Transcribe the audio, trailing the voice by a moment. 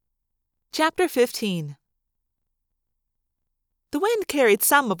Chapter 15. The wind carried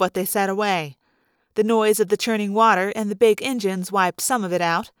some of what they said away. The noise of the churning water and the big engines wiped some of it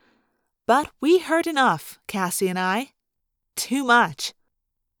out. But we heard enough, Cassie and I. Too much.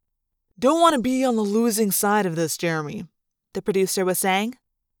 Don't want to be on the losing side of this, Jeremy, the producer was saying.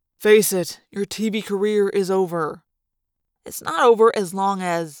 Face it, your TV career is over. It's not over as long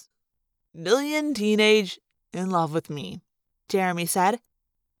as million teenage in love with me, Jeremy said.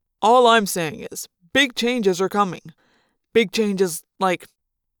 All I'm saying is, big changes are coming. Big changes like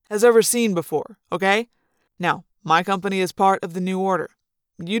has ever seen before, okay? Now, my company is part of the new order.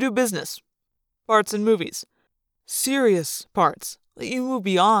 You do business. Parts in movies. Serious parts. Let you move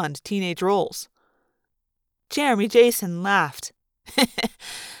beyond teenage roles. Jeremy Jason laughed.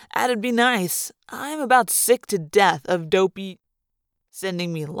 That'd be nice. I'm about sick to death of dopey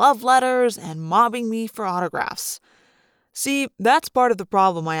sending me love letters and mobbing me for autographs. See, that's part of the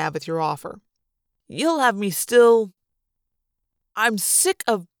problem I have with your offer. You'll have me still... I'm sick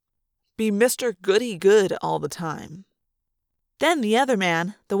of being Mr. Goody-Good all the time. Then the other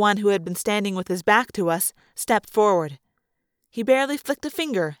man, the one who had been standing with his back to us, stepped forward. He barely flicked a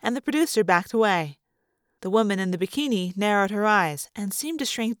finger, and the producer backed away. The woman in the bikini narrowed her eyes and seemed to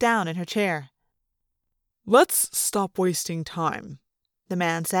shrink down in her chair. Let's stop wasting time, the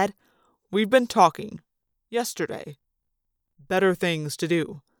man said. We've been talking. Yesterday. Better things to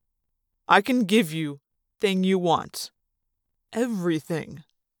do. I can give you the thing you want. Everything.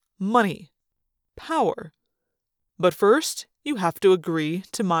 Money. Power. But first, you have to agree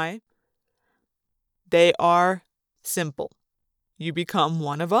to my... They are simple. You become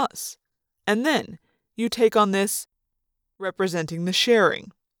one of us. And then you take on this representing the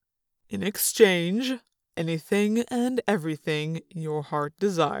sharing. In exchange, anything and everything your heart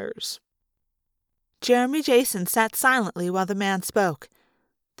desires. Jeremy Jason sat silently while the man spoke.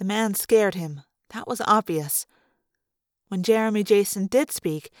 The man scared him. That was obvious. When Jeremy Jason did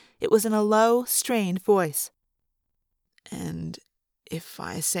speak, it was in a low, strained voice. And if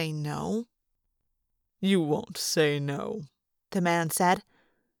I say no? You won't say no, the man said.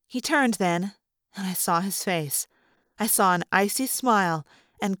 He turned then, and I saw his face. I saw an icy smile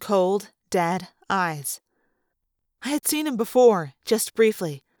and cold, dead eyes. I had seen him before, just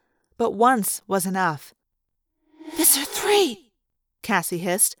briefly, but once was enough. Visser 3, Cassie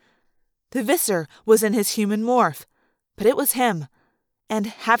hissed. The Visser was in his human morph, but it was him, and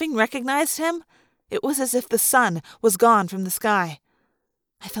having recognized him, it was as if the sun was gone from the sky.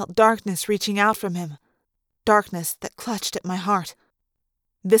 I felt darkness reaching out from him, darkness that clutched at my heart.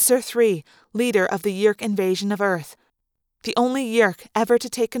 Visser 3, leader of the Yeerk invasion of Earth, the only Yeerk ever to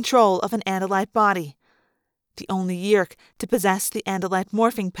take control of an Andalite body, the only Yeerk to possess the Andalite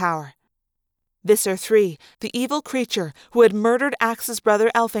morphing power. Visser 3, the evil creature who had murdered Axe's brother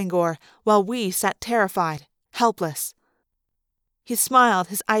Elfangor while we sat terrified, helpless. He smiled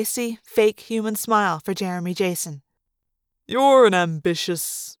his icy, fake human smile for Jeremy Jason. You're an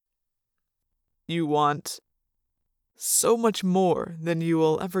ambitious... You want so much more than you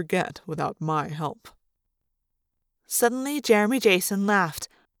will ever get without my help. Suddenly, Jeremy Jason laughed.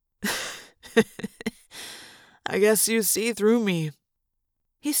 I guess you see through me.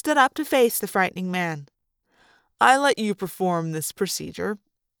 He stood up to face the frightening man. I let you perform this procedure.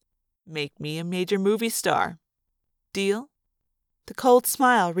 Make me a major movie star. Deal? The cold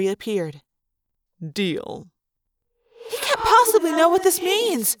smile reappeared. Deal. He can't possibly know what this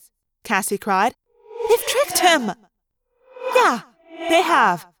means, Cassie cried. They've tricked him. Yeah, they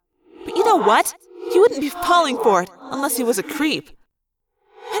have. But you know what? He wouldn't be falling for it unless he was a creep.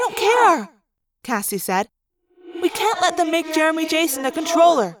 I don't care, Cassie said. We can't let them make Jeremy Jason a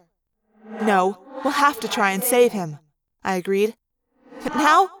controller. No, we'll have to try and save him, I agreed. But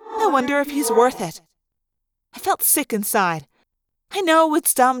now I wonder if he's worth it. I felt sick inside. I know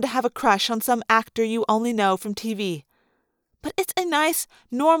it's dumb to have a crush on some actor you only know from TV. But it's a nice,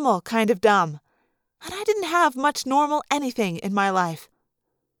 normal kind of dumb. And I didn't have much normal anything in my life.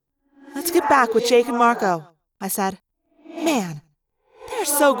 Let's get back with Jake and Marco, I said. Man, they're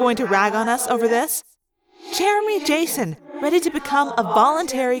so going to rag on us over this. Jeremy Jason, ready to become a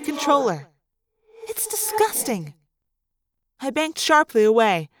voluntary controller. It's disgusting. I banked sharply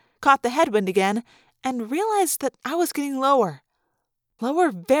away, caught the headwind again, and realized that I was getting lower.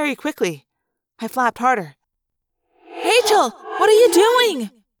 Lower very quickly. I flapped harder. Rachel, what are you doing?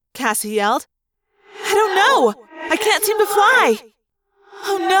 Cassie yelled. I don't know. I can't seem to fly.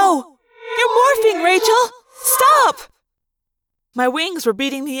 Oh no. You're morphing, Rachel. Stop. My wings were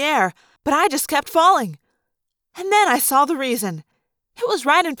beating the air, but I just kept falling. And then I saw the reason. It was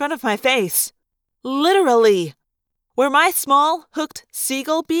right in front of my face. Literally. Where my small, hooked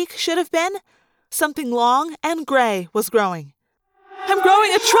seagull beak should have been, something long and gray was growing. "I'm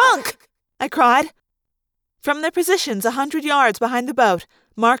growing a trunk!" I cried. From their positions 100 yards behind the boat,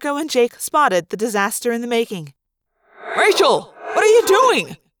 Marco and Jake spotted the disaster in the making. "Rachel, what are you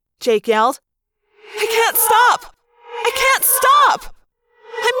doing?" Jake yelled. "I can't stop! I can't stop!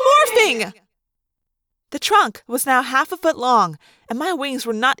 I'm morphing!" The trunk was now 1/2 foot long, and my wings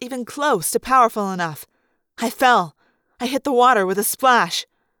were not even close to powerful enough. I fell. I hit the water with a splash.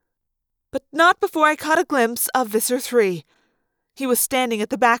 But not before I caught a glimpse of Visser 3. He was standing at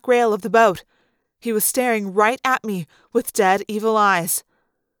the back rail of the boat. He was staring right at me with dead, evil eyes.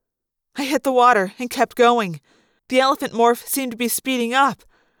 I hit the water and kept going. The elephant morph seemed to be speeding up.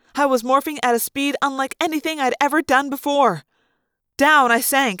 I was morphing at a speed unlike anything I'd ever done before. Down I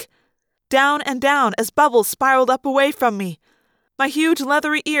sank. Down and down as bubbles spiraled up away from me. My huge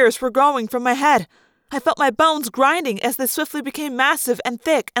leathery ears were growing from my head. I felt my bones grinding as they swiftly became massive and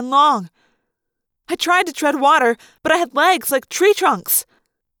thick and long. I tried to tread water, but I had legs like tree trunks.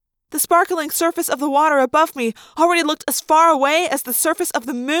 The sparkling surface of the water above me already looked as far away as the surface of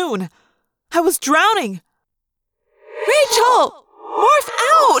the moon. I was drowning. "Rachel! Morph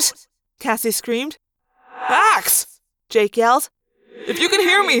out!" Cassie screamed. "Axe!" Jake yelled. "If you can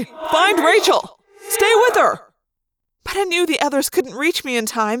hear me, find Rachel! Stay with her!" But I knew the others couldn't reach me in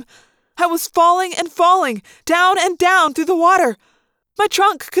time. I was falling and falling, down and down through the water. My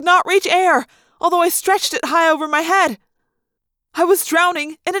trunk could not reach air, although I stretched it high over my head. I was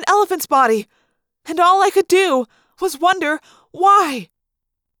drowning in an elephant's body, and all I could do was wonder why.